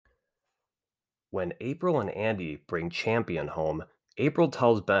When April and Andy bring Champion home, April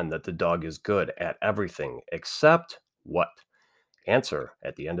tells Ben that the dog is good at everything except what? Answer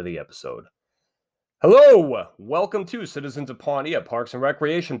at the end of the episode. Hello! Welcome to Citizens of Pawnee, a Parks and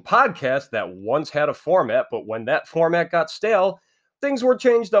Recreation podcast that once had a format, but when that format got stale, things were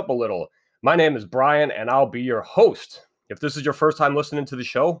changed up a little. My name is Brian, and I'll be your host. If this is your first time listening to the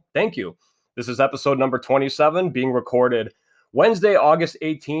show, thank you. This is episode number 27, being recorded Wednesday, August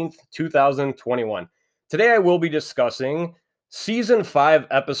 18th, 2021. Today I will be discussing Season 5,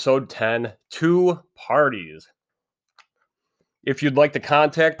 Episode 10, Two Parties. If you'd like to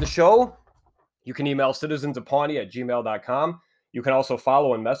contact the show, you can email citizensofpawnee@gmail.com. You can also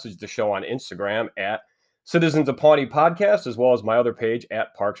follow and message the show on Instagram at Citizens of Pawnee Podcast, as well as my other page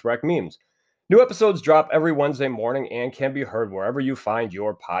at Parks Rec Memes. New episodes drop every Wednesday morning and can be heard wherever you find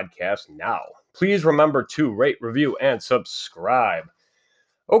your podcast now. Please remember to rate, review, and subscribe.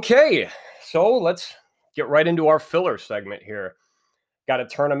 Okay, so let's get right into our filler segment here. Got a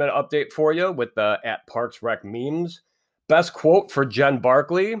tournament update for you with the at Parks Rec Memes. Best quote for Jen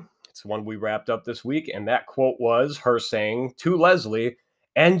Barkley. It's one we wrapped up this week, and that quote was her saying to Leslie,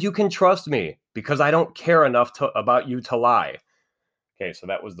 "And you can trust me because I don't care enough about you to lie." Okay, so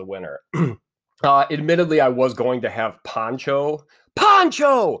that was the winner. Admittedly, I was going to have Poncho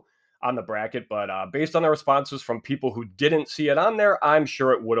on the bracket, but based on the responses from people who didn't see it on there, I'm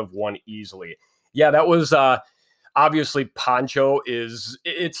sure it would have won easily. Yeah, that was obviously Poncho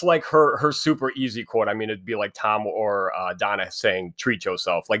it's like her super easy quote. I mean, it'd be like Tom or Donna saying treat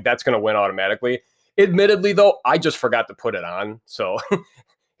yourself. Like that's going to win automatically. Admittedly, though, I just forgot to put it on. So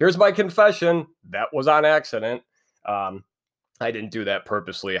here's my confession. That was on accident. I didn't do that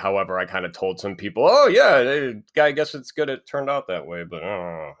purposely. However, I kind of told some people, oh, yeah, I guess it's good it turned out that way. But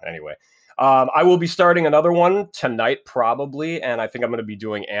anyway, I will be starting another one tonight probably. And I think I'm going to be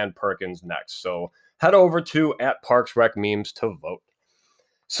doing Ann Perkins next. So head over to at Parks Rec Memes to vote.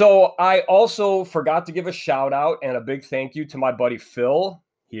 So I also forgot to give a shout out and a big thank you to my buddy Phil.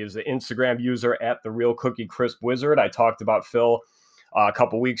 He is the Instagram user at The Real Cookie Crisp Wizard. I talked about Phil a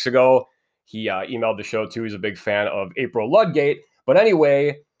couple weeks ago. He emailed the show too. He's a big fan of April Ludgate. But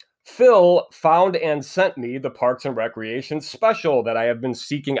anyway, Phil found and sent me the Parks and Recreation special that I have been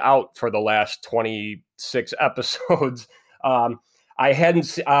seeking out for the last 26 episodes. I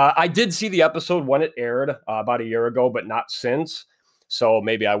did see the episode when it aired about a year ago, but not since. So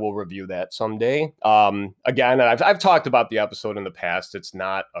maybe I will review that someday. Again, I've talked about the episode in the past. It's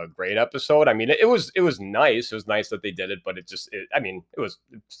not a great episode. I mean, it was nice. It was nice that they did it, but it was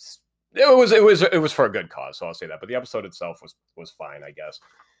for a good cause. So I'll say that. But the episode itself was fine, I guess.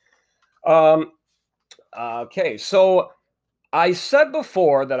 Okay, so I said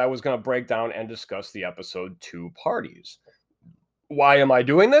before that I was going to break down and discuss the episode Two Parties. Why am I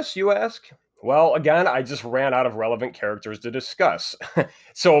doing this, you ask? Well, again, I just ran out of relevant characters to discuss.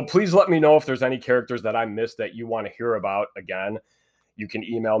 So please let me know if there's any characters that I missed that you want to hear about. Again, you can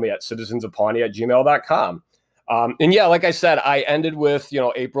email me at citizensofpawnee@gmail.com. And yeah, like I said, I ended with,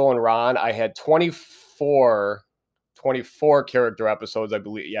 April and Ron. I had 24 character episodes, I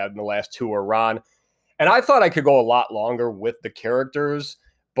believe. Yeah, and the last two were Ron. And I thought I could go a lot longer with the characters,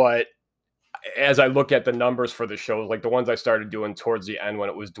 but as I look at the numbers for the shows, like the ones I started doing towards the end when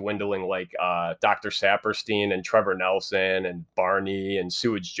it was dwindling, like Dr. Saperstein and Trevor Nelson and Barney and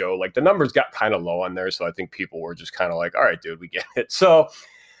Sewage Joe, like the numbers got kind of low on there. So I think people were just kind of like, all right, dude, we get it. So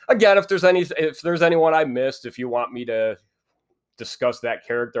again, if there's anyone I missed, if you want me to discuss that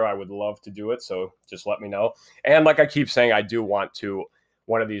character, I would love to do it. So just let me know. And like I keep saying, I do want to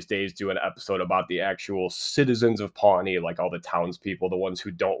one of these days do an episode about the actual citizens of Pawnee, like all the townspeople, the ones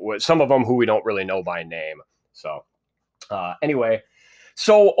who some of them who we don't really know by name. So anyway,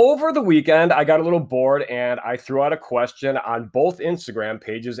 so over the weekend, I got a little bored and I threw out a question on both Instagram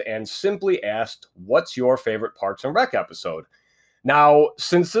pages and simply asked, what's your favorite Parks and Rec episode? Now,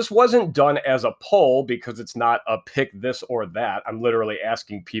 since this wasn't done as a poll because it's not a pick this or that, I'm literally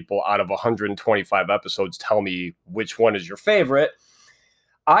asking people out of 125 episodes, tell me which one is your favorite.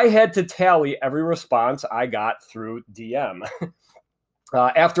 I had to tally every response I got through DM.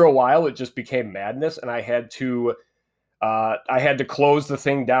 After a while, it just became madness, and I had to close the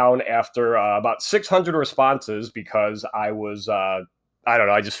thing down after about 600 responses because I was, I don't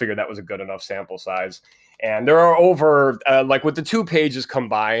know, I just figured that was a good enough sample size. And there are over, like with the two pages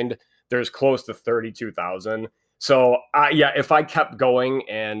combined, there's close to 32,000. So if I kept going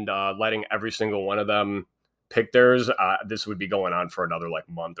and letting every single one of them pick theirs, this would be going on for another like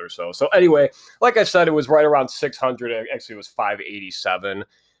month or so. So anyway, like I said, it was right around 600. Actually, it was 587.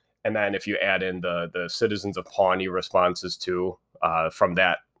 And then if you add in the Citizens of Pawnee responses too, from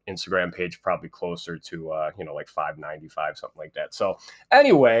that Instagram page probably closer to like $5.95, something like that. So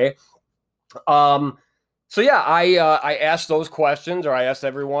anyway, so yeah, I asked those questions, or I asked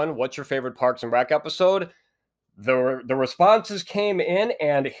everyone, what's your favorite Parks and Rec episode? The responses came in,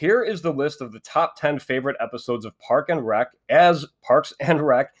 and here is the list of the top 10 favorite episodes of Parks and Rec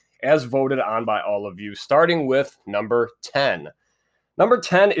as voted on by all of you, starting with number 10. Number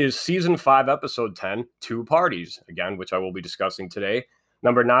 10 is season 5, episode 10, Two Parties, again, which I will be discussing today.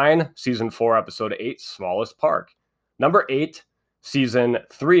 Number 9, season 4, episode 8, Smallest Park. Number 8, season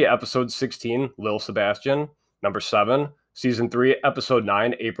 3, episode 16, Lil Sebastian. Number 7, season 3, episode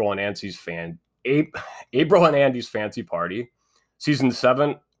 9, April and Andy's Fancy Party. Season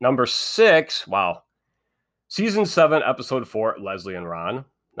 7, number 6, wow. Season 7, episode 4, Leslie and Ron.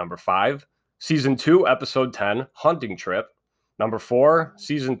 Number 5, season 2, episode 10, Hunting Trip. Number 4,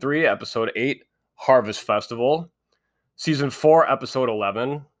 season 3, episode 8, Harvest Festival. Season 4, episode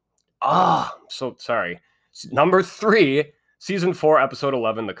 11. So sorry. Number 3, season 4, episode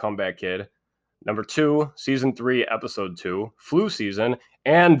 11, The Comeback Kid. Number 2, season 3, episode 2, Flu Season.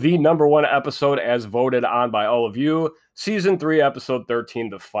 And the number 1 episode, as voted on by all of you, season 3, episode 13,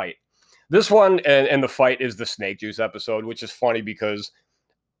 The Fight. This one and The Fight is the snake juice episode, which is funny because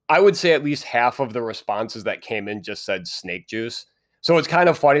I would say at least half of the responses that came in just said snake juice. So it's kind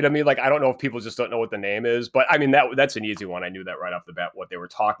of funny to me. Like, I don't know if people just don't know what the name is, but I mean, that's an easy one. I knew that right off the bat, what they were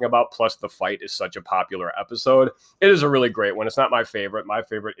talking about. Plus, The Fight is such a popular episode. It is a really great one. It's not my favorite. My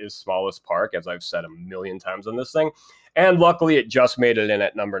favorite is Smallest Park, as I've said a million times on this thing. And luckily, it just made it in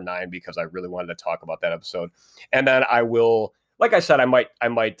at number 9 because I really wanted to talk about that episode. And then I will, like I said, I might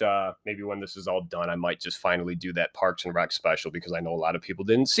maybe when this is all done, I might just finally do that Parks and Rec special because I know a lot of people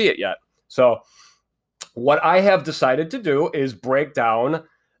didn't see it yet. So what I have decided to do is break down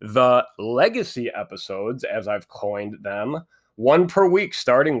the legacy episodes, as I've coined them, one per week,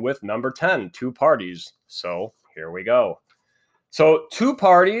 starting with number 10, Two Parties. So here we go. So Two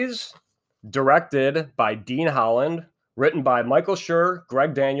Parties, directed by Dean Holland, written by Michael Schur,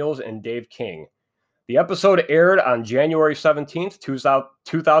 Greg Daniels, and Dave King. The episode aired on January 17th,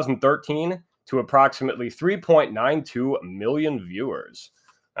 2013, to approximately 3.92 million viewers.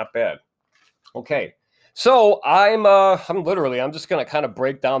 Not bad. Okay. So I'm just going to kind of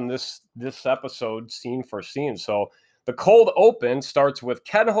break down this episode scene for scene. So the cold open starts with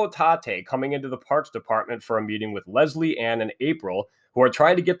Ken Hotate coming into the parks department for a meeting with Leslie, Ann, and April, who are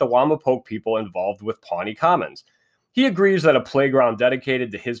trying to get the Wamapoke people involved with Pawnee Commons. He agrees that a playground dedicated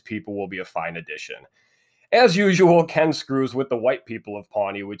to his people will be a fine addition. As usual, Ken screws with the white people of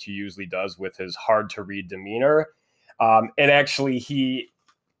Pawnee, which he usually does with his hard-to-read demeanor. And actually,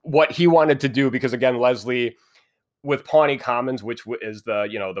 what he wanted to do, because again, Leslie, with Pawnee Commons, which is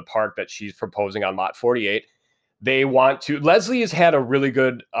the park that she's proposing on Lot 48, Leslie has had a really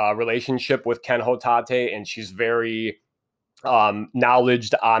good relationship with Ken Hotate, and she's very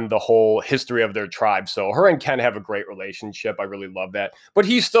knowledge on the whole history of their tribe. So her and Ken have a great relationship. I really love that. But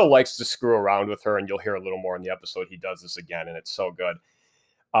he still likes to screw around with her, and you'll hear a little more in the episode. He does this again, and it's so good.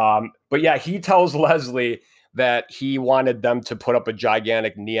 But yeah, he tells Leslie that he wanted them to put up a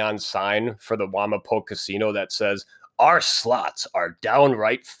gigantic neon sign for the Wamapoke Casino that says, "Our slots are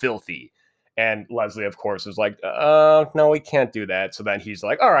downright filthy." And Leslie, of course, is like, no, we can't do that. So then he's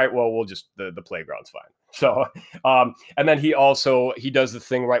like, all right, well, we'll just, the playground's fine. So, and then he does the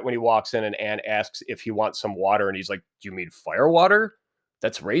thing right when he walks in, and Ann asks if he wants some water. And he's like, do you mean fire water?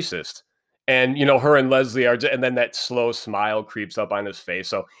 That's racist. And, her and Leslie and then that slow smile creeps up on his face.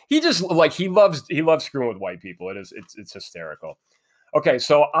 So he just he loves screwing with white people. It's hysterical. Okay.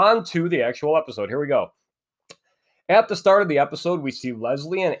 So on to the actual episode. Here we go. At the start of the episode, we see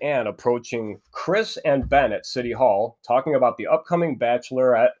Leslie and Ann approaching Chris and Ben at City Hall, talking about the upcoming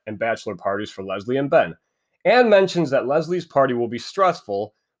bachelorette and bachelor parties for Leslie and Ben. Ann mentions that Leslie's party will be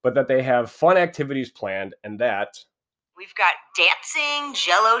stressful, but that they have fun activities planned, and that we've got dancing,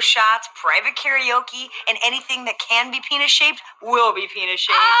 jello shots, private karaoke, and anything that can be penis-shaped will be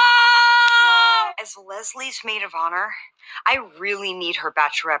penis-shaped. As Leslie's maid of honor, I really need her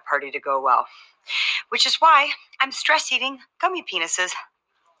bachelorette party to go well. Which is why I'm stress eating gummy penises.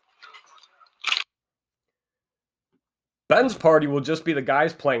 Ben's party will just be the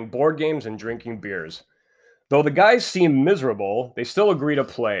guys playing board games and drinking beers. Though the guys seem miserable, they still agree to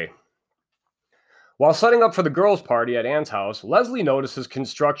play. While setting up for the girls' party at Ann's house, Leslie notices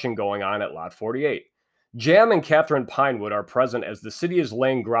construction going on at Lot 48. Jam and Catherine Pinewood are present as the city is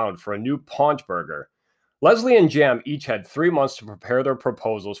laying ground for a new Paunch Burger. Leslie and Jam each had 3 months to prepare their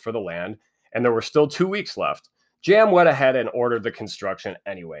proposals for the land, and there were still 2 weeks left. Jam went ahead and ordered the construction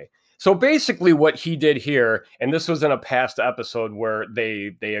anyway. So basically what he did here, and this was in a past episode where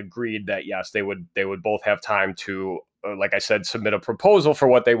they agreed that yes, they would both have time to, like I said, submit a proposal for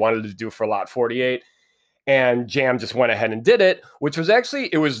what they wanted to do for Lot 48. And Jam just went ahead and did it, which was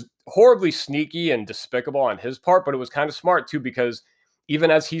actually, it was horribly sneaky and despicable on his part, but it was kind of smart too, because even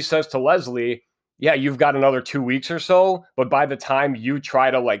as he says to Leslie, yeah, you've got another 2 weeks or so, but by the time you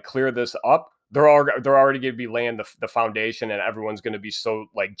try to like clear this up, they're already going to be laying the foundation, and everyone's going to be so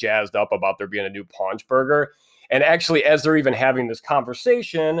like jazzed up about there being a new Paunch Burger. And actually, as they're even having this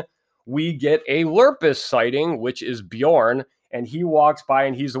conversation, we get a Lurpus sighting, which is Bjorn, and he walks by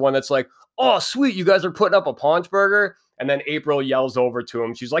and he's the one that's like, oh, sweet, you guys are putting up a Paunch Burger? And then April yells over to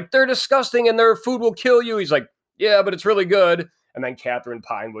him. She's like, they're disgusting and their food will kill you. He's like, yeah, but it's really good. And then Catherine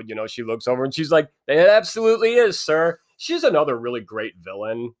Pinewood, you know, she looks over and she's like, it absolutely is, sir. She's another really great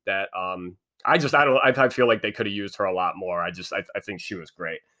villain that I feel like they could have used her a lot more. I think she was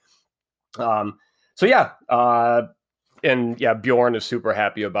great. So yeah, and yeah, Bjorn is super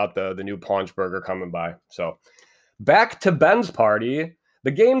happy about the new Paunch Burger coming by. So back to Ben's party. The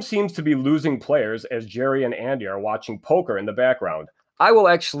game seems to be losing players as Jerry and Andy are watching poker in the background. I will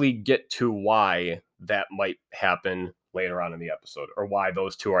actually get to why that might happen later on in the episode, or why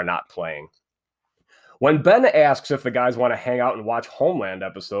those two are not playing. When Ben asks if the guys want to hang out and watch Homeland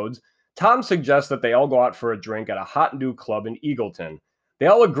episodes, Tom suggests that they all go out for a drink at a hot new club in Eagleton. They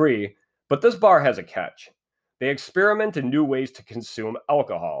all agree, but this bar has a catch. They experiment in new ways to consume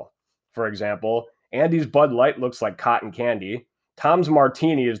alcohol. For example, Andy's Bud Light looks like cotton candy, Tom's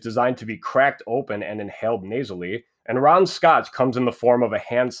Martini is designed to be cracked open and inhaled nasally, and Ron's Scotch comes in the form of a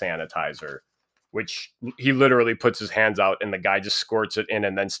hand sanitizer, which he literally puts his hands out and the guy just squirts it in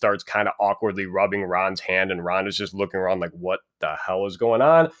and then starts kind of awkwardly rubbing Ron's hand, and Ron is just looking around like, what the hell is going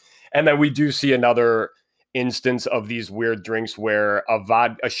on? And then we do see another instance of these weird drinks where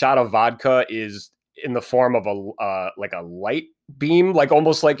a shot of vodka is in the form of a light beam, like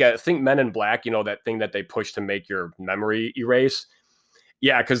almost like think Men in Black, you know, that thing that they push to make your memory erase.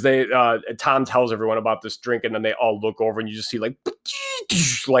 Yeah, because Tom tells everyone about this drink, and then they all look over, and you just see like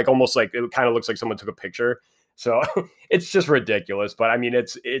almost like it kind of looks like someone took a picture. So it's just ridiculous, but I mean,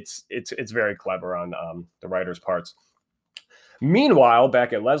 it's very clever on the writer's parts. Meanwhile,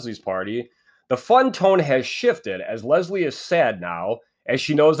 back at Leslie's party, the fun tone has shifted as Leslie is sad now, as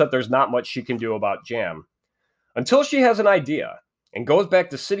she knows that there's not much she can do about Jam. Until she has an idea and goes back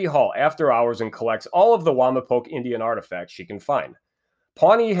to City Hall after hours and collects all of the Wamapoke Indian artifacts she can find.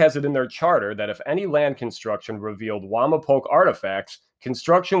 Pawnee has it in their charter that if any land construction revealed Wamapoke artifacts,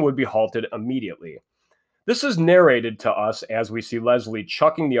 construction would be halted immediately. This is narrated to us as we see Leslie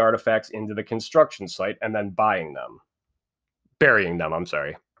chucking the artifacts into the construction site and then burying them, I'm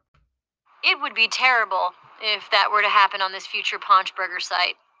sorry. It would be terrible if that were to happen on this future Paunch Burger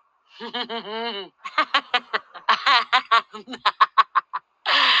site.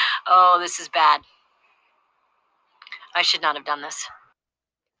 Oh, this is bad. I should not have done this.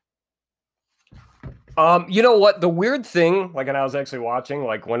 You know what? The weird thing, like when I was actually watching,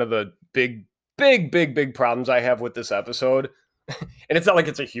 like one of the big problems I have with this episode, and it's not like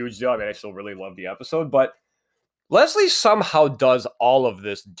it's a huge deal. I mean, I still really love the episode, but Leslie somehow does all of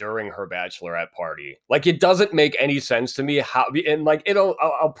this during her bachelorette party. Like, it doesn't make any sense to me how, and like,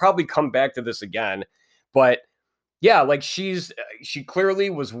 I'll probably come back to this again, but yeah, like she clearly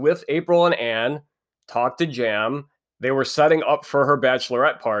was with April and Anne, talked to Jam. They were setting up for her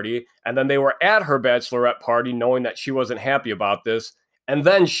bachelorette party, and then they were at her bachelorette party knowing that she wasn't happy about this. And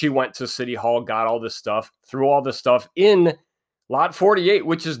then she went to City Hall, got all this stuff, threw all this stuff in Lot 48,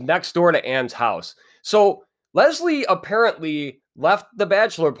 which is next door to Anne's house. So Leslie apparently left the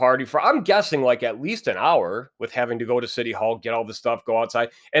bachelor party for, I'm guessing, like at least an hour with having to go to City Hall, get all this stuff, go outside.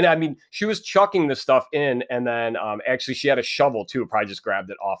 And I mean, she was chucking this stuff in, and then actually she had a shovel too, probably just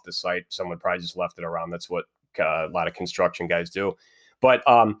grabbed it off the site. Someone probably just left it around. That's what a lot of construction guys do. But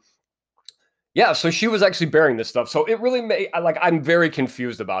yeah, so she was actually burying this stuff. So it really made, I'm very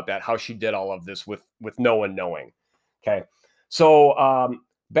confused about that, how she did all of this with no one knowing. Okay. So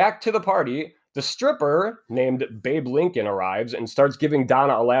back to the party. The stripper named Babe Lincoln arrives and starts giving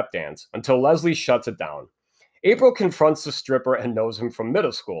Donna a lap dance until Leslie shuts it down. April confronts the stripper and knows him from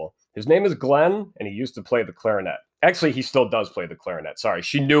middle school. His name is Glenn, and he used to play the clarinet. Actually, he still does play the clarinet. Sorry,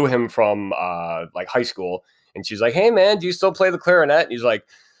 she knew him from like high school, and she's like, "Hey, man, do you still play the clarinet?" And he's like,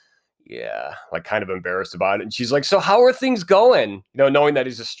 "Yeah," like kind of embarrassed about it. And she's like, "So how are things going?" You know, knowing that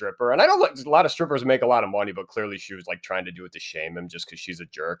he's a stripper. And I know a lot of strippers make a lot of money, but clearly she was like trying to do it to shame him just because she's a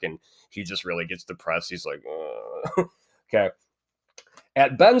jerk, and he just really gets depressed. He's like, okay.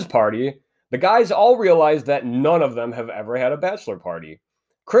 At Ben's party, the guys all realize that none of them have ever had a bachelor party.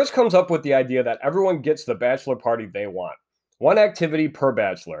 Chris comes up with the idea that everyone gets the bachelor party they want. One activity per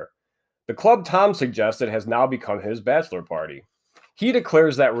bachelor. The club Tom suggested has now become his bachelor party. He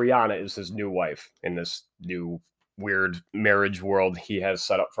declares that Rihanna is his new wife in this new weird marriage world he has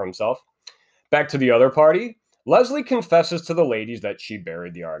set up for himself. Back to the other party. Leslie confesses to the ladies that she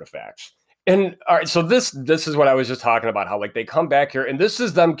buried the artifacts. And all right, so this is what I was just talking about, how like they come back here and this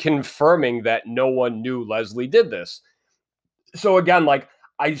is them confirming that no one knew Leslie did this. So again, like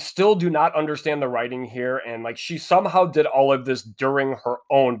I still do not understand the writing here, and like she somehow did all of this during her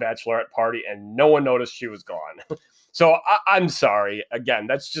own bachelorette party and no one noticed she was gone. So I'm sorry. Again,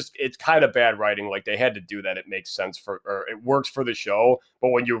 it's kind of bad writing. Like they had to do that. It makes sense or it works for the show. But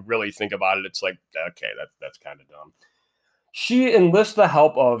when you really think about it, it's like, okay, that's kind of dumb. She enlists the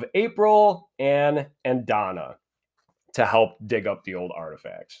help of April, Anne, and Donna to help dig up the old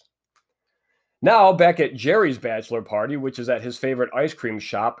artifacts. Now, back at Jerry's bachelor party, which is at his favorite ice cream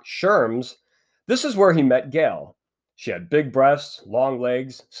shop, Sherm's, this is where he met Gail. She had big breasts, long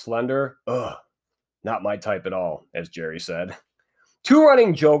legs, slender. Ugh. Not my type at all, as Jerry said. Two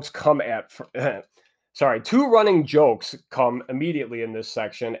running jokes come immediately in this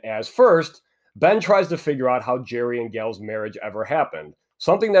section as first, Ben tries to figure out how Jerry and Gail's marriage ever happened,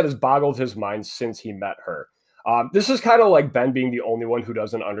 something that has boggled his mind since he met her. This is kind of like Ben being the only one who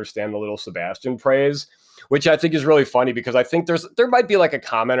doesn't understand the little Sebastian praise, which I think is really funny because I think there might be like a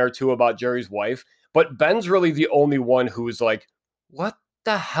comment or two about Jerry's wife, but Ben's really the only one who's like, what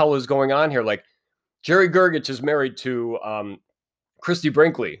the hell is going on here? Like, Jerry Gergich is married to Christy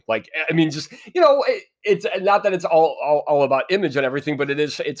Brinkley. Like, I mean, just, it's not that it's all about image and everything, but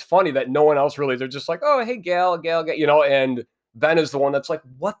it's funny that no one else really, they're just like, oh, hey, Gail, and Ben is the one that's like,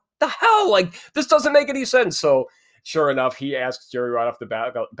 what the hell? Like, this doesn't make any sense. So sure enough, he asks Jerry right off the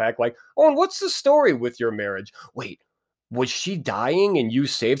back like, oh, and what's the story with your marriage? Wait, was she dying and you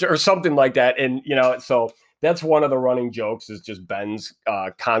saved her or something like that? And, so that's one of the running jokes is just Ben's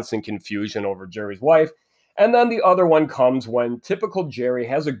constant confusion over Jerry's wife. And then the other one comes when typical Jerry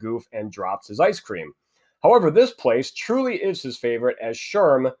has a goof and drops his ice cream. However, this place truly is his favorite as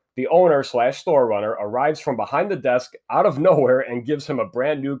Sherm, the owner/store runner, arrives from behind the desk out of nowhere and gives him a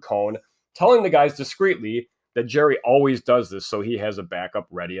brand new cone, telling the guys discreetly that Jerry always does this so he has a backup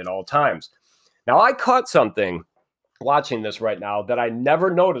ready at all times. Now, I caught something watching this right now that I never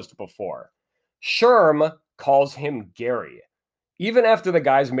noticed before. Sherm calls him Gary, even after the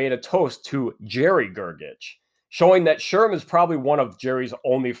guys made a toast to Jerry Gergich, showing that Sherm is probably one of Jerry's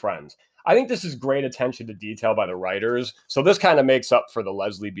only friends. I think this is great attention to detail by the writers. So this kind of makes up for the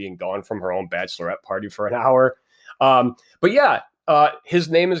Leslie being gone from her own bachelorette party for an hour. But yeah, his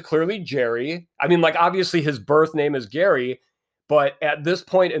name is clearly Jerry. I mean, like, obviously his birth name is Gary, but at this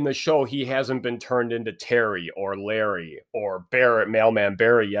point in the show, he hasn't been turned into Terry or Larry or Barrett, Mailman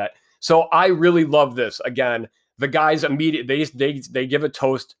Barry yet. So I really love this. Again, the guys immediately, they give a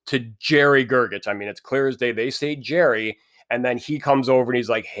toast to Jerry Gergich. I mean, it's clear as day. They say Jerry, and then he comes over and he's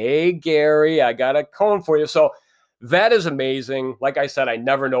like, hey, Gary, I got a cone for you. So that is amazing. Like I said, I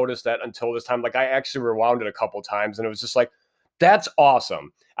never noticed that until this time. Like, I actually rewound it a couple times, and it was just like, that's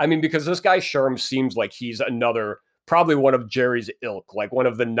awesome. I mean, because this guy Sherm seems like he's probably one of Jerry's ilk, like one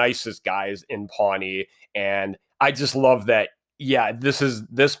of the nicest guys in Pawnee. And I just love that. Yeah, this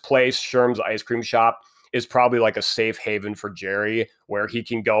place, Sherm's Ice Cream Shop, is probably like a safe haven for Jerry where he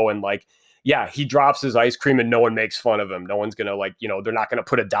can go and like, yeah, he drops his ice cream and no one makes fun of him. No one's going to like, they're not going to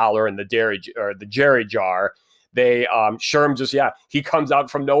put $1 in the Jerry jar. Sherm just, he comes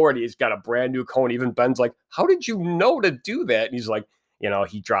out from nowhere and he's got a brand new cone. Even Ben's like, how did you know to do that? And he's like,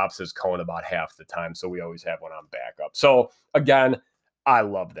 he drops his cone about half the time. So we always have one on backup. So again, I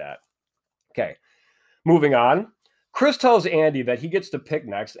love that. Okay, moving on. Chris tells Andy that he gets to pick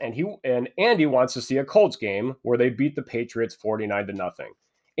next, and Andy wants to see a Colts game where they beat the Patriots 49-0.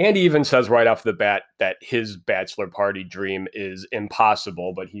 Andy even says right off the bat that his bachelor party dream is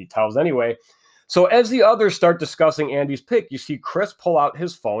impossible, but he tells anyway. So as the others start discussing Andy's pick, you see Chris pull out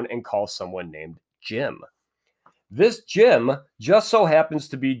his phone and call someone named Jim. This Jim just so happens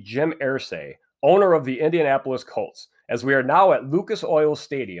to be Jim Irsay, owner of the Indianapolis Colts, as we are now at Lucas Oil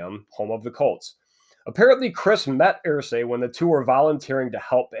Stadium, home of the Colts. Apparently, Chris met Irsay when the two were volunteering to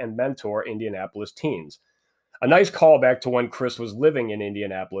help and mentor Indianapolis teens. A nice callback to when Chris was living in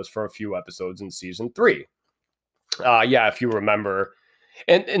Indianapolis for a few episodes in season 3. If you remember.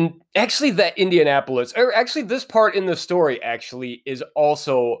 And actually that Indianapolis, or actually this part in the story actually is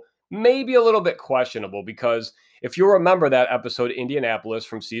also maybe a little bit questionable because if you remember that episode Indianapolis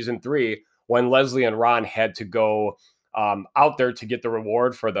from season 3, when Leslie and Ron had to go out there to get the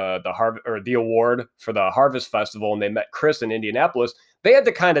reward for the award for the Harvest Festival, and they met Chris in Indianapolis. they had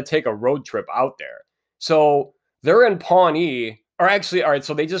to kind of take a road trip out there. So they're in Pawnee, or actually, all right,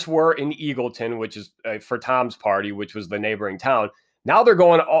 so they just were in Eagleton, which is for Tom's party, which was the neighboring town. Now they're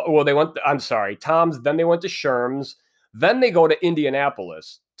going, I'm sorry, Tom's, then they went to Sherm's, then they go to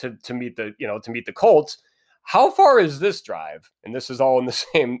Indianapolis to meet the Colts. How far is this drive? And this is all in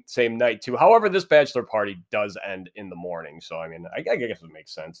the same night too. However, this bachelor party does end in the morning. So, I mean, I guess it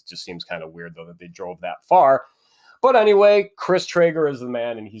makes sense. It just seems kind of weird, though, that they drove that far. But anyway, Chris Traeger is the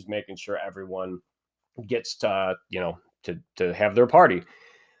man, and he's making sure everyone gets to have their party.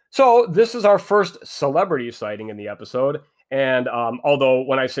 So this is our first celebrity sighting in the episode. And although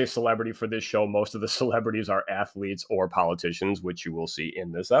when I say celebrity for this show, most of the celebrities are athletes or politicians, which you will see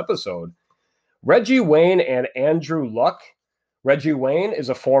in this episode. Reggie Wayne and Andrew Luck. Reggie Wayne is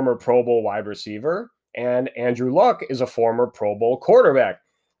a former Pro Bowl wide receiver, and Andrew Luck is a former Pro Bowl quarterback.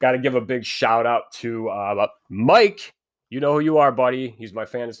 Got to give a big shout out to Mike. You know who you are, buddy. He's my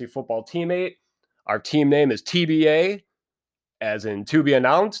fantasy football teammate. Our team name is TBA, as in to be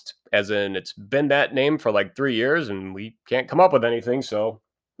announced, as in it's been that name for like 3 years, and we can't come up with anything, so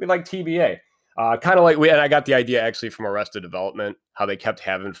we like TBA. Kind of like and I got the idea actually from Arrested Development, how they kept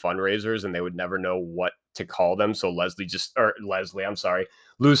having fundraisers and they would never know what to call them. So Lucille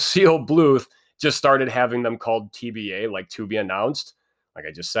Bluth just started having them called TBA, like to be announced, like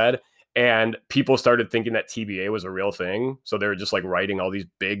I just said. And people started thinking that TBA was a real thing. So they were just like writing all these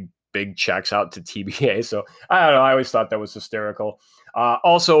big checks out to TBA. So I don't know. I always thought that was hysterical.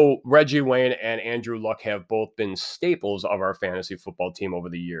 Also, Reggie Wayne and Andrew Luck have both been staples of our fantasy football team over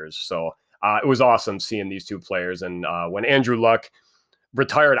the years. So it was awesome seeing these two players. And when Andrew Luck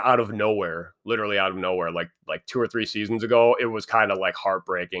retired out of nowhere, literally out of nowhere, like 2 or 3 seasons ago, it was kind of like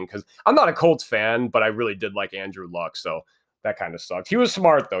heartbreaking because I'm not a Colts fan, but I really did like Andrew Luck. So that kind of sucked. He was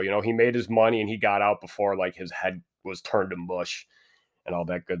smart, though. He made his money and he got out before like his head was turned to mush and all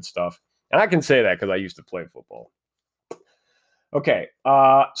that good stuff. And I can say that because I used to play football. Okay,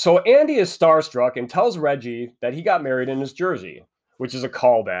 so Andy is starstruck and tells Reggie that he got married in his jersey, which is a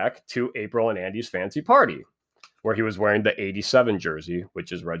callback to April and Andy's fancy party, where he was wearing the 87 jersey,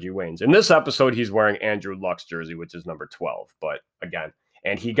 which is Reggie Wayne's. In this episode, he's wearing Andrew Luck's jersey, which is number 12. But again,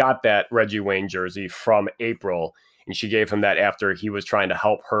 and he got that Reggie Wayne jersey from April, and she gave him that after he was trying to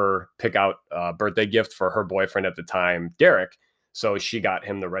help her pick out a birthday gift for her boyfriend at the time, Derek. So she got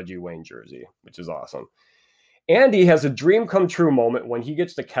him the Reggie Wayne jersey, which is awesome. Andy has a dream come true moment when he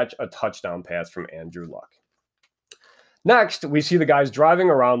gets to catch a touchdown pass from Andrew Luck. Next, we see the guys driving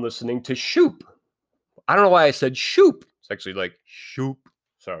around listening to Shoop. I don't know why I said Shoop. It's actually like Shoop.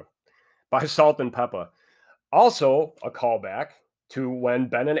 So, by Salt and Peppa. Also, a callback to when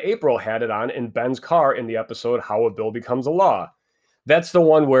Ben and April had it on in Ben's car in the episode How a Bill Becomes a Law. That's the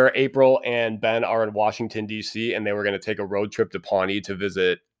one where April and Ben are in Washington, D.C., and they were going to take a road trip to Pawnee to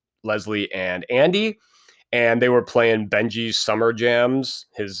visit Leslie and Andy. And they were playing Benji's Summer Jams,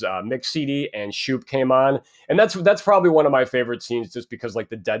 his mix CD, and Shoop came on. And that's probably one of my favorite scenes just because, like,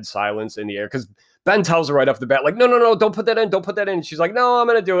 the dead silence in the air. Because Ben tells her right off the bat, like, no, don't put that in, don't put that in. And she's like, no, I'm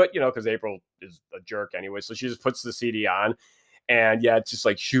going to do it, because April is a jerk anyway. So she just puts the CD on. And, yeah, it's just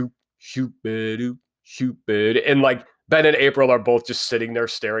like, Shoop, Shoop-a-doo, Shoop-a-doo. And, like, Ben and April are both just sitting there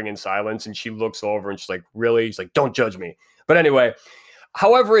staring in silence. And she looks over and she's like, really? He's like, don't judge me. But anyway...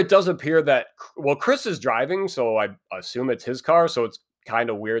 However, it does appear that, Chris is driving, so I assume it's his car, so it's kind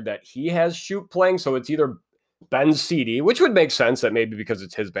of weird that he has Shoop playing, so it's either Ben's CD, which would make sense that maybe because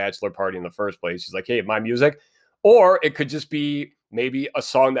it's his bachelor party in the first place, he's like, hey, my music, or it could just be maybe a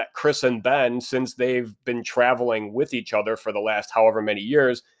song that Chris and Ben, since they've been traveling with each other for the last however many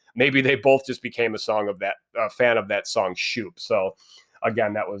years, maybe they both just became a fan of that song Shoop. So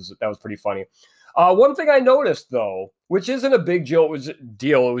again, that was pretty funny. One thing I noticed, though, which isn't a big deal,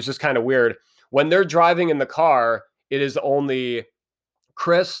 it was just kind of weird. When they're driving in the car, it is only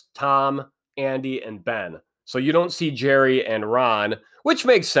Chris, Tom, Andy, and Ben. So you don't see Jerry and Ron, which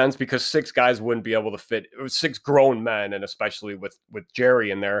makes sense because 6 guys wouldn't be able to fit, 6 grown men, and especially with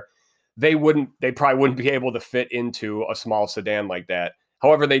Jerry in there, they probably wouldn't be able to fit into a small sedan like that.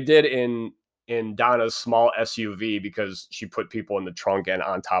 However, they did in Donna's small SUV because she put people in the trunk and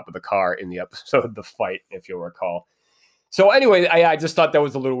on top of the car in the episode The Fight, if you'll recall. So anyway, I just thought that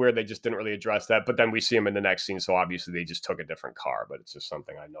was a little weird. They just didn't really address that. But then we see them in the next scene, so obviously they just took a different car, but it's just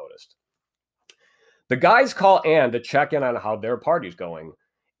something I noticed. The guys call Ann to check in on how their party's going.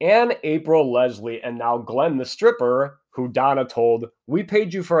 Ann, April, Leslie, and now Glenn, the stripper, who Donna told, we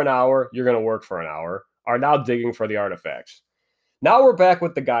paid you for an hour, you're going to work for an hour, are now digging for the artifacts. Now we're back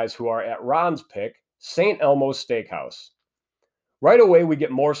with the guys who are at Ron's pick, St. Elmo's Steakhouse. Right away, we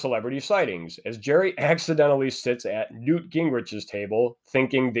get more celebrity sightings as Jerry accidentally sits at Newt Gingrich's table,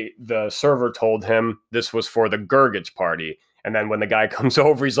 thinking the server told him this was for the Gurgich party. And then when the guy comes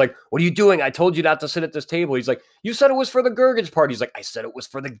over, he's like, "What are you doing? I told you not to sit at this table." He's like, "You said it was for the Gurgich party." He's like, "I said it was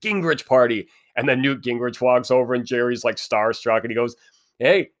for the Gingrich party." And then Newt Gingrich walks over and Jerry's like starstruck and he goes,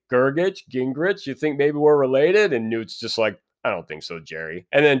 "Hey, Gurgich, Gingrich, you think maybe we're related?" And Newt's just like, "I don't think so, Jerry."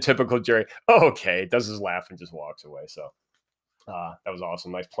 And then typical Jerry, "Oh, okay," does his laugh and just walks away. So that was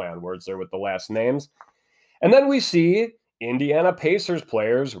awesome. Nice play on words there with the last names. And then we see Indiana Pacers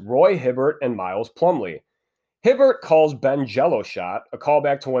players Roy Hibbert and Miles Plumlee. Hibbert calls Ben Jello Shot, a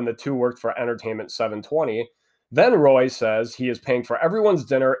callback to when the two worked for Entertainment 720. Then Roy says he is paying for everyone's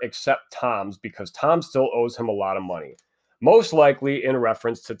dinner except Tom's because Tom still owes him a lot of money. Most likely in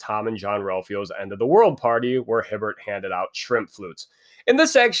reference to Tom and John Ralphio's End of the World party where Hibbert handed out shrimp flutes. And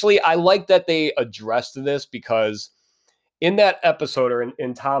this actually, I like that they addressed this because in that episode, or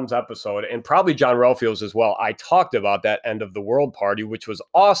in Tom's episode, and probably John Ralphio's as well, I talked about that End of the World party, which was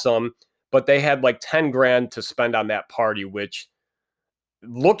awesome, but they had like 10 grand to spend on that party, which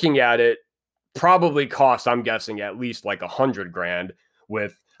looking at it probably cost, I'm guessing, at least like 100 grand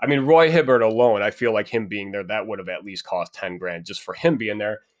with, I mean, Roy Hibbert alone, I feel like him being there, that would have at least cost 10 grand just for him being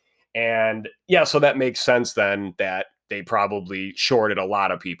there. And yeah, so that makes sense then that they probably shorted a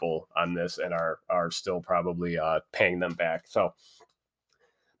lot of people on this and are still probably paying them back. So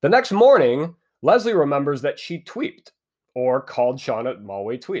the next morning, Leslie remembers that she tweeped or called Shauna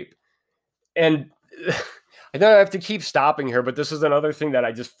Malwae tweep. And I don't have to keep stopping here, but this is another thing that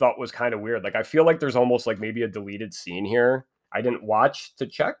I just thought was kind of weird. Like, I feel like there's almost like maybe a deleted scene here. I didn't watch to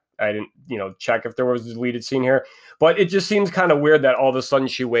check. I didn't, check if there was a deleted scene here, but it just seems kind of weird that all of a sudden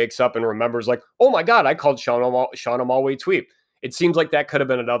she wakes up and remembers like, oh my God, I called Shauna Malwae tweep. It seems like that could have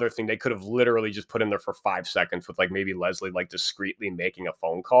been another thing. They could have literally just put in there for 5 seconds with like maybe Leslie like discreetly making a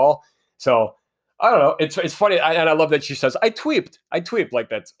phone call. So I don't know. It's funny. And I love that she says, I tweeped. Like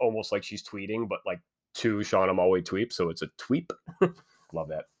that's almost like she's tweeting, but like to Shauna Malwae tweep. So it's a tweep. Love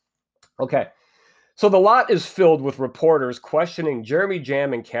that. Okay. So the lot is filled with reporters questioning Jeremy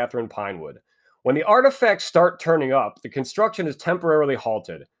Jam and Catherine Pinewood. When the artifacts start turning up, the construction is temporarily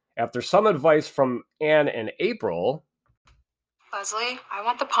halted. After some advice from Anne and April... Leslie, I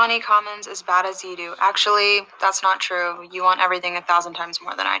want the Pawnee Commons as bad as you do. Actually, that's not true. You want everything 1,000 times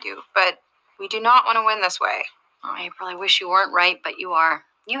more than I do. But we do not want to win this way. Oh, April, I wish you weren't right, but you are.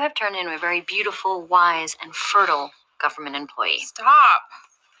 You have turned into a very beautiful, wise, and fertile government employee. Stop.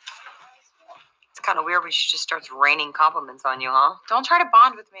 It's kind of weird when she just starts raining compliments on you, huh? Don't try to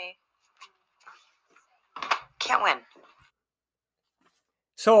bond with me. Can't win.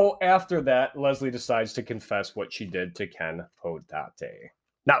 So after that, Leslie decides to confess what she did to Ken Hotate.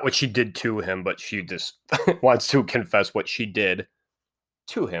 Not what she did to him, but she just wants to confess what she did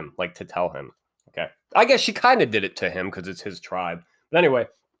to him, like to tell him. Okay. I guess she kind of did it to him because it's his tribe. But anyway,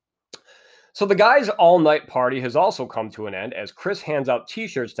 so the guys' all-night party has also come to an end as Chris hands out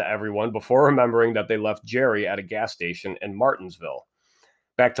t-shirts to everyone before remembering that they left Jerry at a gas station in Martinsville.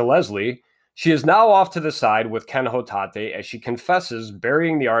 Back to Leslie. She is now off to the side with Ken Hotate as she confesses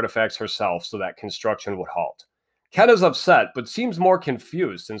burying the artifacts herself so that construction would halt. Ken is upset, but seems more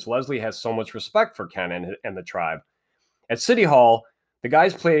confused since Leslie has so much respect for Ken and the tribe. At City Hall, the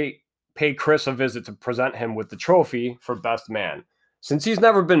guys pay Chris a visit to present him with the trophy for Best Man. Since he's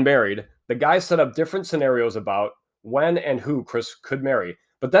never been married, the guys set up different scenarios about when and who Chris could marry.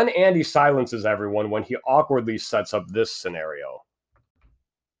 But then Andy silences everyone when he awkwardly sets up this scenario.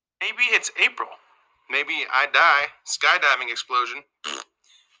 Maybe it's April. Maybe I die, skydiving explosion,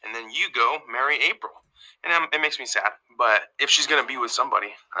 and then you go marry April. And it makes me sad, but if she's gonna be with somebody,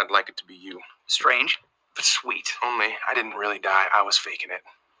 I'd like it to be you. Strange, but sweet. Only I didn't really die, I was faking it.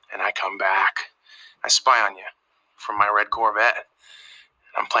 And I come back. I spy on you from my red Corvette.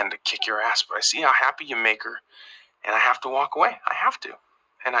 I'm planning to kick your ass, but I see how happy you make her, and I have to walk away. I have to.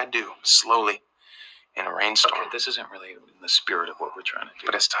 And I do, slowly, in a rainstorm. Okay, this isn't really in the spirit of what we're trying to do.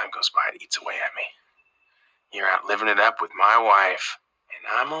 But as time goes by, it eats away at me. You're out living it up with my wife, and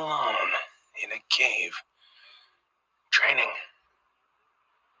I'm alone in a cave, training.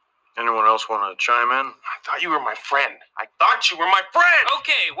 Anyone else want to chime in? I thought you were my friend. I thought you were my friend!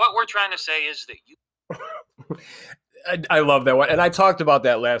 Okay, what we're trying to say is that you... I love that one. And I talked about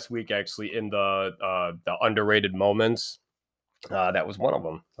that last week, actually, in the underrated moments. That was one of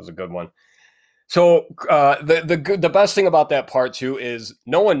them. That was a good one. So the best thing about that part, too, is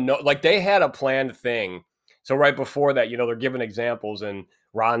no one know, like they had a planned thing. So right before that, they're giving examples and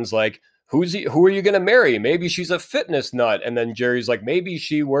Ron's like, Who are you going to marry? Maybe she's a fitness nut. And then Jerry's like, maybe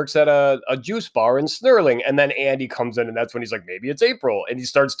she works at a juice bar in Snurling. And then Andy comes in and that's when he's like, maybe it's April. And he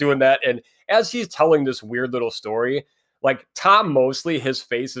starts doing that. And as he's telling this weird little story, like Tom Mosley, his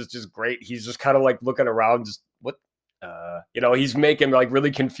face is just great. He's just kind of like looking around, just what? He's making like really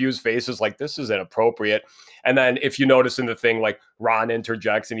confused faces like this is inappropriate. And then if you notice in the thing, like Ron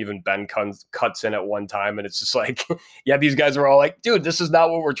interjects and even Ben cuts in at one time. And it's just like, yeah, these guys are all like, dude, this is not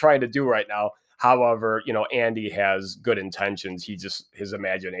what we're trying to do right now. However, Andy has good intentions. His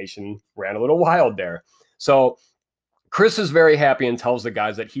imagination ran a little wild there. So Chris is very happy and tells the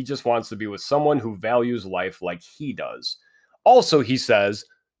guys that he just wants to be with someone who values life like he does. Also, he says,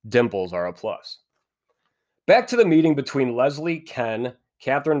 dimples are a plus. Back to the meeting between Leslie, Ken,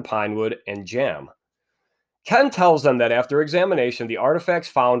 Catherine Pinewood, and Jam. Ken tells them that after examination, the artifacts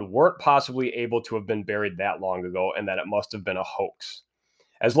found weren't possibly able to have been buried that long ago and that it must have been a hoax.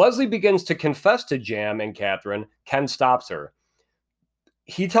 As Leslie begins to confess to Jam and Catherine, Ken stops her.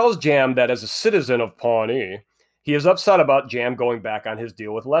 He tells Jam that as a citizen of Pawnee, he is upset about Jam going back on his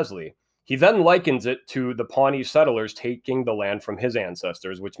deal with Leslie. He then likens it to the Pawnee settlers taking the land from his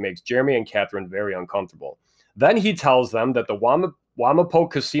ancestors, which makes Jeremy and Catherine very uncomfortable. Then he tells them that the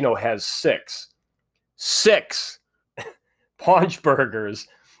Wamapo Casino has six paunch burgers,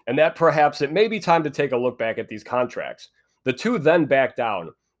 and that perhaps it may be time to take a look back at these contracts. The two then back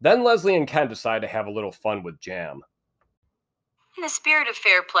down. Then Leslie and Ken decide to have a little fun with Jam. In the spirit of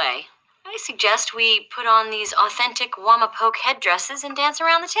fair play, I suggest we put on these authentic Wamapoke headdresses and dance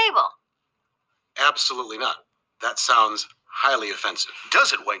around the table. Absolutely not. That sounds highly offensive.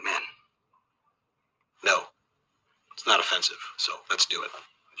 Does it, white man? No, it's not offensive, so let's do it.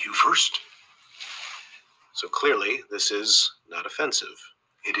 You first. So clearly, this is not offensive.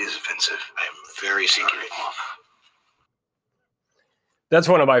 It is offensive. I am very sorry. That's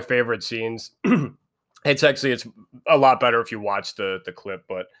one of my favorite scenes. It's a lot better if you watch the clip,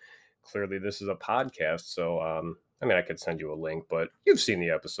 but clearly this is a podcast. So, I could send you a link, but you've seen the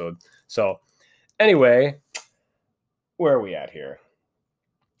episode. So anyway, where are we at here?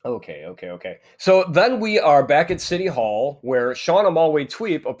 Okay. So then we are back at City Hall where Shauna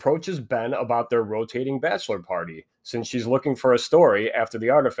Malwae-Tweep approaches Ben about their rotating bachelor party since she's looking for a story after the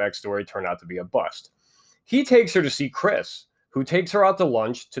artifact story turned out to be a bust. He takes her to see Chris, who takes her out to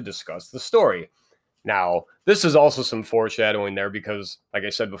lunch to discuss the story. Now, this is also some foreshadowing there because, like I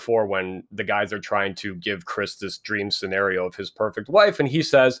said before, when the guys are trying to give Chris this dream scenario of his perfect wife, and he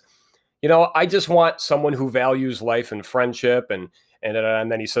says, I just want someone who values life and friendship, and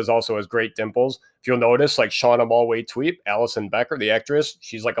then he says also has great dimples. If you'll notice, like Shauna Malwae-Tweep, Allison Becker, the actress,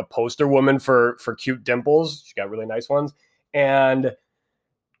 she's like a poster woman for cute dimples. She got really nice ones. And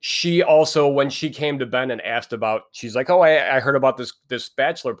she also, when she came to Ben and asked about, she's like, oh, I heard about this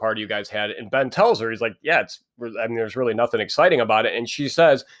bachelor party you guys had. And Ben tells her, he's like, yeah, there's really nothing exciting about it. And she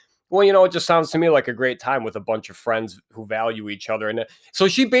says, well, it just sounds to me like a great time with a bunch of friends who value each other. And so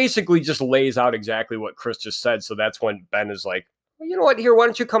she basically just lays out exactly what Chris just said. So that's when Ben is like, well, you know what, here, why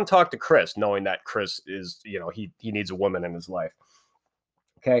don't you come talk to Chris, knowing that Chris is, he needs a woman in his life.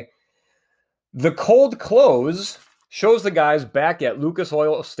 Okay. The cold close shows the guys back at Lucas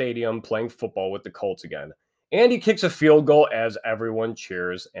Oil Stadium playing football with the Colts again. Andy kicks a field goal as everyone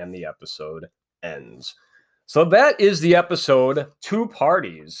cheers and the episode ends. So that is the episode, Two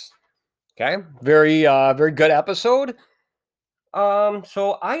Parties. Okay. Very good episode.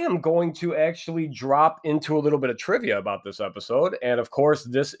 So I am going to actually drop into a little bit of trivia about this episode. And of course,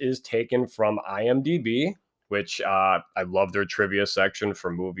 this is taken from IMDb, which I love their trivia section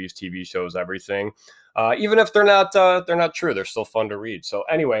for movies, TV shows, everything. Even if they're not true, they're still fun to read. So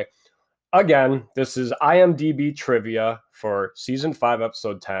anyway, again, this is IMDb trivia for season 5,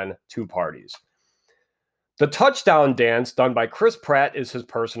 episode 10, Two Parties. The touchdown dance done by Chris Pratt is his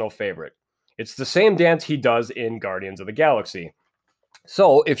personal favorite. It's the same dance he does in Guardians of the Galaxy.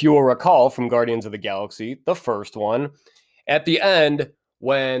 So, if you will recall from Guardians of the Galaxy, the first one, at the end,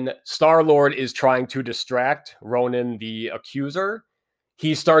 when Star-Lord is trying to distract Ronan the Accuser,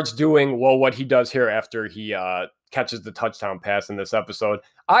 he starts doing, what he does here after he catches the touchdown pass in this episode.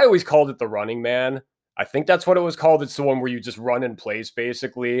 I always called it the Running Man. I think that's what it was called. It's the one where you just run in place,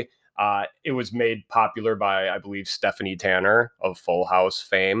 basically. It was made popular by, I believe, Stephanie Tanner of Full House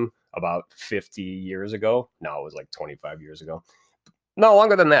fame about 50 years ago. No, it was like 25 years ago. No,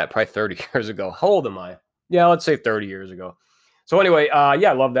 longer than that, probably 30 years ago. How old am I? Yeah, let's say 30 years ago. So anyway, I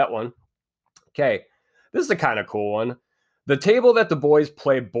love that one. Okay, this is a kind of cool one. The table that the boys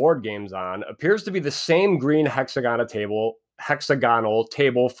play board games on appears to be the same green hexagonal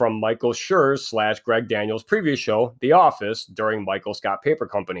table from Michael Schur's / Greg Daniels' previous show, The Office, during Michael Scott Paper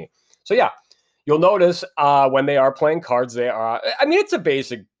Company. So yeah, you'll notice when they are playing cards, they are, I mean, it's a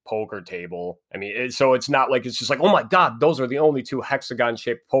basic poker table. I mean, so it's not like it's just like, oh my God, those are the only 2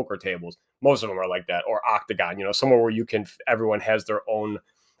 hexagon-shaped poker tables. Most of them are like that, or octagon, somewhere where everyone has their own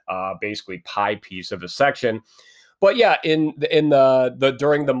basically pie piece of a section. But yeah, in the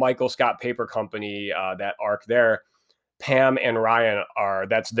during the Michael Scott Paper Company, that arc there, Pam and Ryan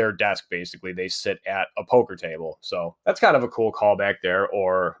that's their desk, basically. They sit at a poker table. So that's kind of a cool callback there.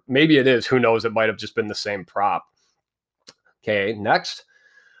 Or maybe it is. Who knows? It might have just been the same prop. Okay, next.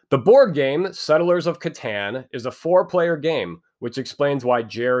 The board game, Settlers of Catan, is a 4-player game, which explains why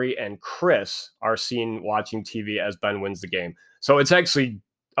Jerry and Chris are seen watching TV as Ben wins the game. So it's actually,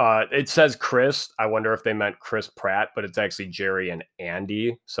 it says Chris. I wonder if they meant Chris Pratt, but it's actually Jerry and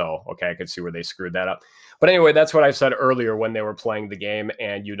Andy. So, okay, I could see where they screwed that up. But anyway, that's what I said earlier when they were playing the game,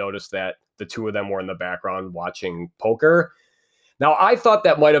 and you noticed that the 2 of them were in the background watching poker. Now, I thought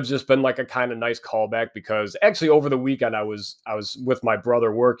that might have just been like a kind of nice callback, because actually over the weekend I was with my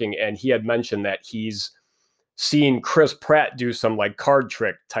brother working, and he had mentioned that he's seen Chris Pratt do some like card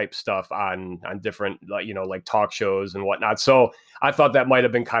trick type stuff on different, like talk shows and whatnot. So I thought that might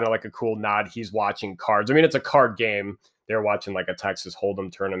have been kind of like a cool nod. He's watching cards. I mean, it's a card game. They're watching like a Texas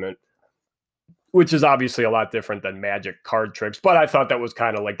Hold'em tournament, which is obviously a lot different than Magic card tricks. But I thought that was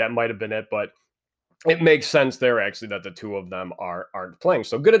kind of like, that might have been it. But it makes sense there, actually, that the 2 of them aren't playing.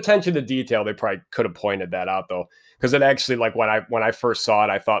 So good attention to detail. They probably could have pointed that out, though, because it actually, like, when I first saw it,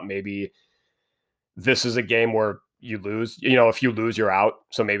 I thought maybe this is a game where you lose. If you lose, you're out.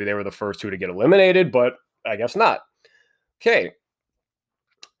 So maybe they were the first 2 to get eliminated, but I guess not. Okay.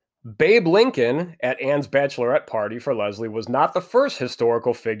 Babe Lincoln at Anne's bachelorette party for Leslie was not the first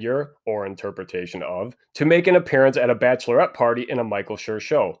historical figure, or interpretation of, to make an appearance at a bachelorette party in a Michael Schur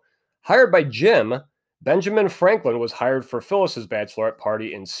show. Hired by Jim, Benjamin Franklin was hired for Phyllis's bachelorette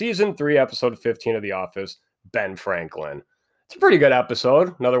party in season 3, episode 15 of The Office, Ben Franklin. It's a pretty good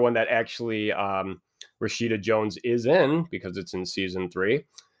episode. Another one that actually Rashida Jones is in, because it's in season 3.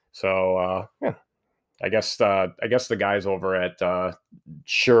 So yeah, I guess the guys over at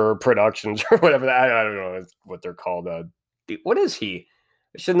Schur Productions or whatever, I don't know what they're called. What is he?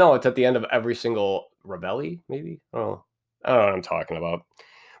 I should know. It's at the end of every single Ravelli, maybe. Oh, I don't know what I'm talking about.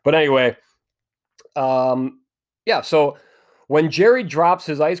 But anyway, yeah, so when Jerry drops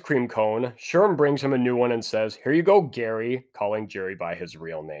his ice cream cone, Sherm brings him a new one and says, "Here you go, Gary," calling Jerry by his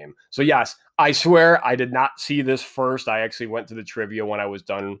real name. So yes, I swear I did not see this first. I actually went to the trivia when I was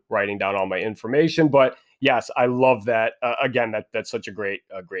done writing down all my information. But yes, I love that. Again, that's such a great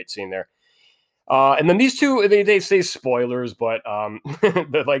scene there. And then these 2, they say spoilers, but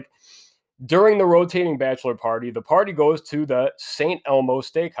they're like, during the rotating bachelor party, the party goes to the St. Elmo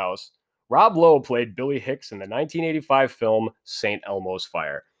Steakhouse. Rob Lowe played Billy Hicks in the 1985 film St. Elmo's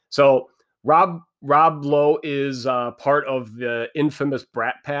Fire. So Rob Lowe is part of the infamous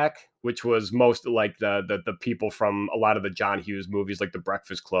Brat Pack, which was most like the people from a lot of the John Hughes movies, like The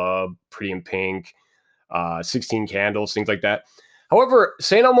Breakfast Club, Pretty in Pink, 16 Candles, things like that. However,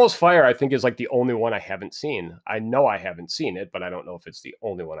 St. Elmo's Fire, I think, is like the only one I haven't seen. I know I haven't seen it, but I don't know if it's the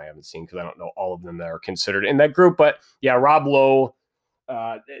only one I haven't seen, because I don't know all of them that are considered in that group. But yeah, Rob Lowe,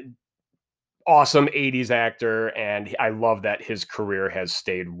 awesome 80s actor, and I love that his career has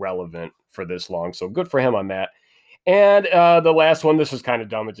stayed relevant for this long. So good for him on that. And the last one, this is kind of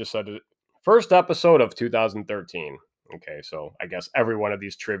dumb. It just said first episode of 2013. Okay, so I guess every one of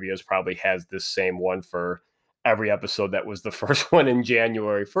these trivias probably has this same one for every episode that was the first one in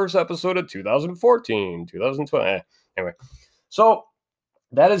January. First episode of 2014, 2012. Anyway, so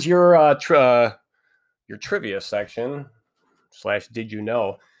that is your trivia section / did you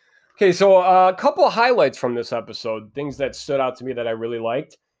know? Okay, so a couple of highlights from this episode, things that stood out to me that I really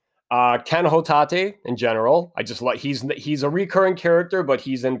liked. Ken Hotate in general, I just like, he's a recurring character, but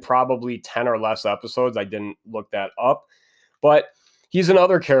he's in probably 10 or less episodes. I didn't look that up, but he's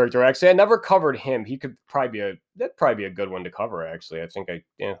another character. Actually, I never covered him. He could that'd probably be a good one to cover. Actually, I think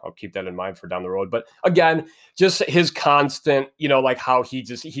I'll keep that in mind for down the road. But again, just his constant, like how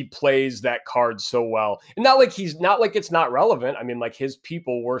he plays that card so well, and not like it's not relevant. I mean, like, his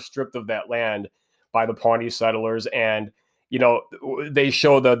people were stripped of that land by the Pawnee settlers, and they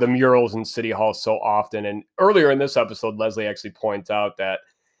show the murals in City Hall so often. And earlier in this episode, Leslie actually points out that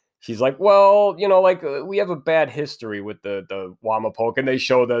she's like, well, we have a bad history with the Wamapoke, and they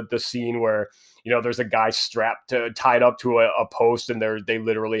show the scene where, there's a guy tied up to a post, and they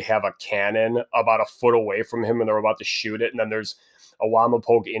literally have a cannon about a foot away from him, and they're about to shoot it. And then there's a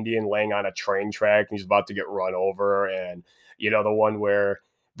Wamapoke Indian laying on a train track, and he's about to get run over. And, the one where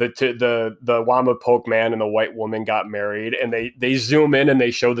the Wamapoke man and the white woman got married, and they zoom in and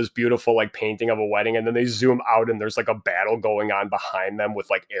they show this beautiful like painting of a wedding, and then they zoom out and there's like a battle going on behind them with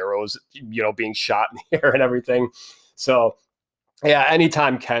like arrows, being shot in the air and everything. So yeah,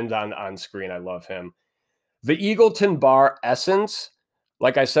 anytime Ken's on screen, I love him. The Eagleton Bar Essence,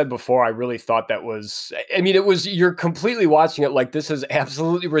 like I said before, I really thought that was, it was, you're completely watching it like this is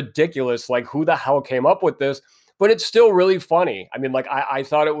absolutely ridiculous. Like, who the hell came up with this? But it's still really funny. I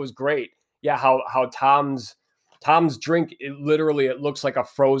thought it was great. Yeah, how Tom's drink, it looks like a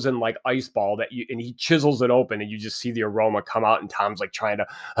frozen like ice ball and he chisels it open and you just see the aroma come out and Tom's like trying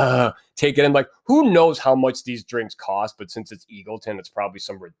to take it in. Like, who knows how much these drinks cost, but since it's Eagleton, it's probably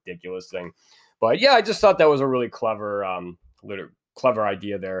some ridiculous thing. But yeah, I just thought that was a really clever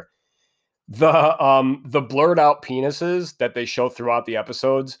idea there. The blurred out penises that they show throughout the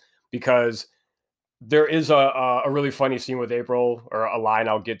episodes, because there is a really funny scene with April, or a line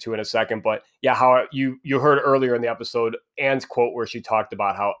I'll get to in a second. But yeah, how you heard earlier in the episode Anne's quote where she talked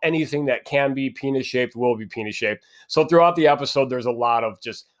about how anything that can be penis shaped will be penis shaped. So throughout the episode, there's a lot of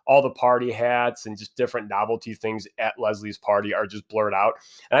just all the party hats and just different novelty things at Leslie's party are just blurred out.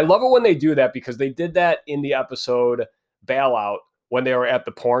 And I love it when they do that, because they did that in the episode Bailout when they were at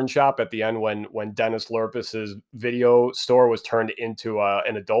the porn shop at the end, when Dennis Lurpis's video store was turned into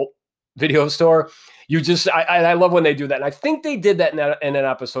an adult video store. I love when they do that. And I think they did that in an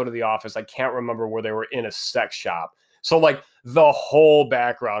episode of The Office. I can't remember, where they were in a sex shop. So like the whole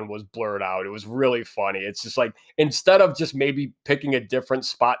background was blurred out. It was really funny. It's just like, instead of just maybe picking a different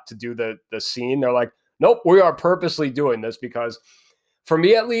spot to do the scene, they're like, nope, we are purposely doing this, because for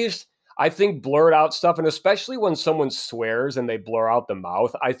me at least, I think blurred out stuff, and especially when someone swears and they blur out the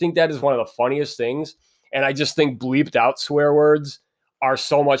mouth, I think that is one of the funniest things. And I just think bleeped out swear words are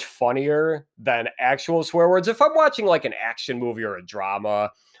so much funnier than actual swear words. If I'm watching like an action movie or a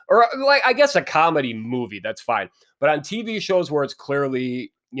drama, or like, I guess a comedy movie, that's fine. But on TV shows where it's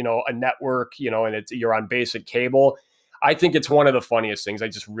clearly, a network, and you're on basic cable, I think it's one of the funniest things. I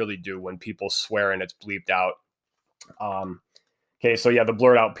just really do, when people swear and it's bleeped out. Okay, so yeah, the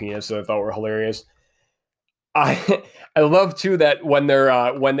blurred out penis I thought were hilarious. I love too that when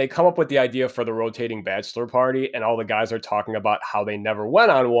they come up with the idea for the rotating bachelor party and all the guys are talking about how they never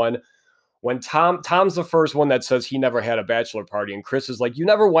went on one, when Tom's the first one that says he never had a bachelor party, and Chris is like, you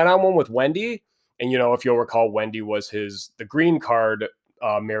never went on one with Wendy? And if you'll recall, Wendy was the green card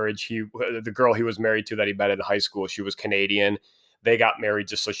marriage. The girl he was married to that he met in high school, she was Canadian. They got married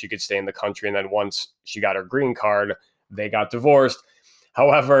just so she could stay in the country, and then once she got her green card, they got divorced.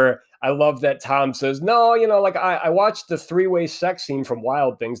 However, I love that Tom says, no, I watched the 3-way sex scene from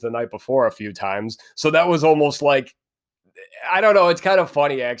Wild Things the night before a few times. So that was almost like, I don't know. It's kind of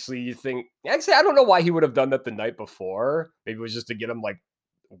funny, actually. You think, actually, I don't know why he would have done that the night before. Maybe it was just to get him like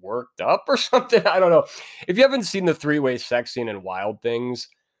worked up or something. I don't know. If you haven't seen the 3-way sex scene in Wild Things,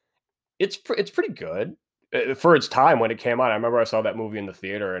 it's pretty good. For its time when it came out. I remember I saw that movie in the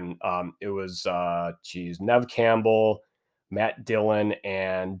theater, and it was Neve Campbell, Matt Dillon,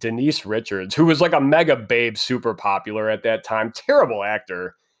 and Denise Richards, who was like a mega babe, super popular at that time. Terrible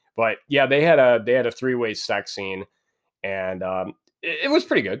actor, but yeah, they had a 3-way sex scene, and it was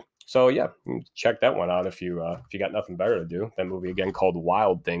pretty good. So yeah, check that one out if you got nothing better to do. That movie again called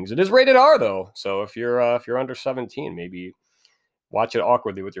Wild Things. It is rated R though, so if you're under 17, maybe watch it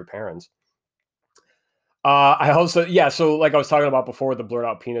awkwardly with your parents. I also, so like I was talking about before with the blurred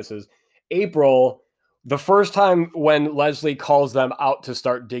out penises, April, the first time when Leslie calls them out to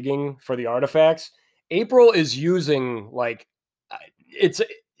start digging for the artifacts, April is using I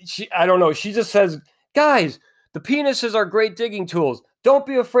don't know. She just says, guys, the penises are great digging tools. Don't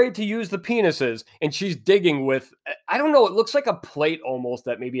be afraid to use the penises. And she's digging with, I don't know, it looks like a plate almost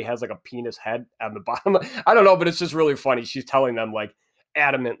that maybe has like a penis head on the bottom. I don't know, but it's just really funny. She's telling them like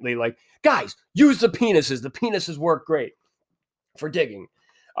adamantly, like, guys, use the penises. The penises work great for digging.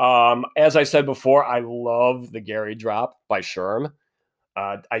 As I said before, I love the Gary drop by Sherm.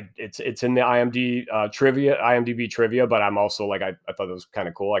 It's in the IMDb trivia, but I'm also like, I thought it was kind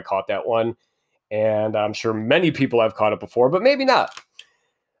of cool. I caught that one, and I'm sure many people have caught it before, but maybe not.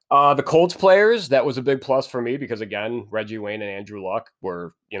 The Colts players, that was a big plus for me because again, Reggie Wayne and Andrew Luck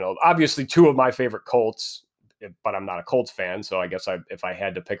were, obviously two of my favorite Colts, but I'm not a Colts fan. So I guess if I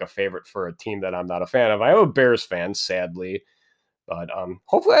had to pick a favorite for a team that I'm not a fan of, I am a Bears fan, sadly. But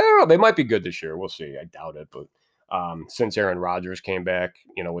hopefully, I don't know, they might be good this year. We'll see. I doubt it. But since Aaron Rodgers came back,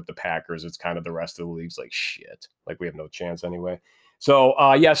 with the Packers, it's kind of the rest of the league's like, shit. Like, we have no chance anyway. So,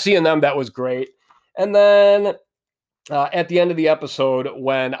 seeing them, that was great. And then at the end of the episode,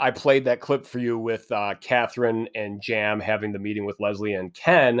 when I played that clip for you with Catherine and Jam having the meeting with Leslie and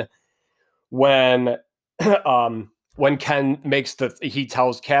Ken, when Ken he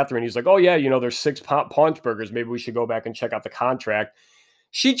tells Catherine, he's like, oh yeah, there's 6 Paunch burgers. Maybe we should go back and check out the contract.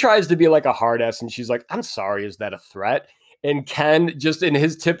 She tries to be like a hard ass and she's like, I'm sorry, is that a threat? And Ken, just in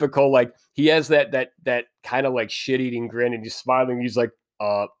his typical, like, he has that kind of like shit-eating grin and he's smiling. He's like,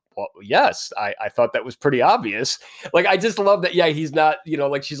 well, yes, I thought that was pretty obvious. Like, I just love that. Yeah, he's not,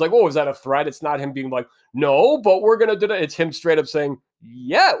 like, she's like, oh, is that a threat? It's not him being like, no, but we're going to do that. It's him straight up saying,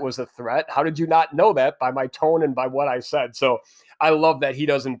 yeah, it was a threat. How did you not know that by my tone and by what I said? So I love that he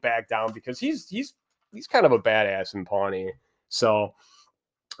doesn't back down because he's kind of a badass in Pawnee. So,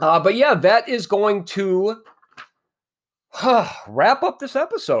 but yeah, that is going to wrap up this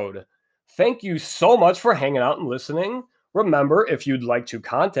episode. Thank you so much for hanging out and listening. Remember, if you'd like to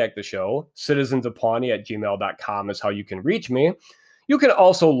contact the show, citizensofpawnee@gmail.com is how you can reach me. You can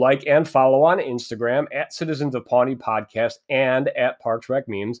also like and follow on Instagram at Citizens of Pawnee Podcast and at Parks Rec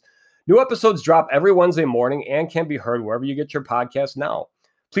Memes. New episodes drop every Wednesday morning and can be heard wherever you get your podcasts now.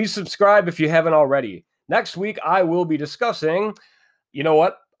 Please subscribe if you haven't already. Next week, I will be discussing, you know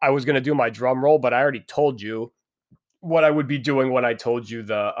what? I was going to do my drum roll, but I already told you what I would be doing when I told you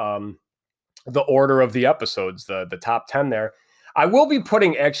the order of the episodes, the top 10 there. I will be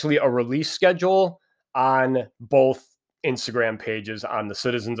putting actually a release schedule on both Instagram pages, on the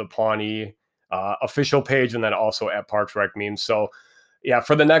Citizens of Pawnee official page, and then also at Parks Rec Memes. So yeah,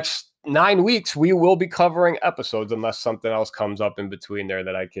 for the next 9 weeks, we will be covering episodes unless something else comes up in between there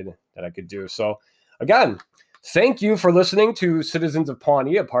that I could do. So again, thank you for listening to Citizens of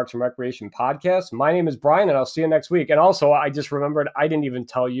Pawnee, a Parks and Recreation podcast. My name is Brian, and I'll see you next week. And also, I just remembered I didn't even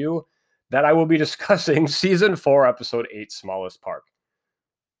tell you that I will be discussing Season 4, Episode 8, Smallest Park.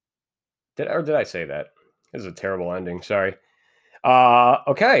 Did I say that? This is a terrible ending. Sorry.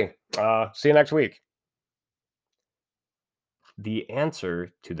 Okay. See you next week. The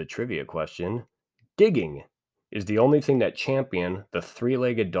answer to the trivia question, digging, is the only thing that Champion, the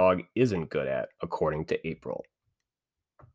 3-legged dog, isn't good at, according to April.